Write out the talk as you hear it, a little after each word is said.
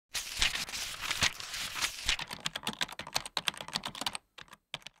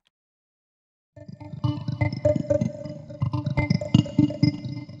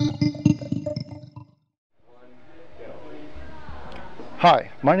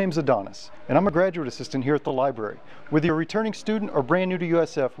Hi, my name is Adonis, and I'm a graduate assistant here at the library. Whether you're a returning student or brand new to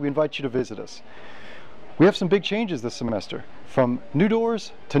USF, we invite you to visit us. We have some big changes this semester, from new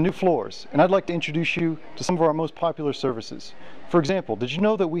doors to new floors, and I'd like to introduce you to some of our most popular services. For example, did you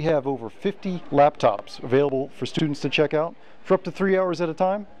know that we have over 50 laptops available for students to check out for up to 3 hours at a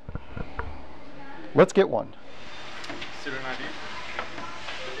time? Let's get one. Student ID?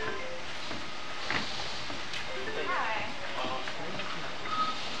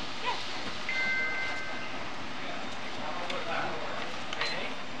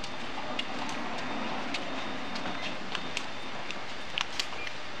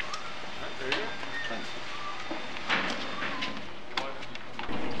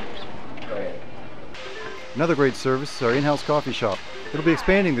 Another great service is our in-house coffee shop. It'll be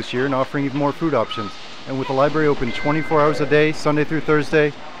expanding this year and offering even more food options. And with the library open 24 hours a day, Sunday through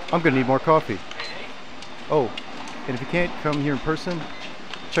Thursday, I'm going to need more coffee. Oh, and if you can't come here in person,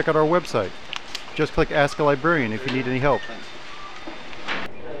 check out our website. Just click Ask a Librarian if you need any help.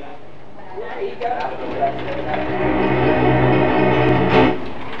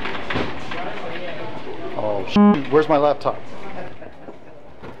 Oh, shoot. Where's my laptop?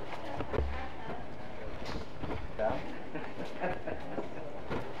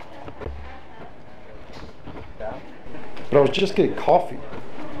 But I was just getting coffee.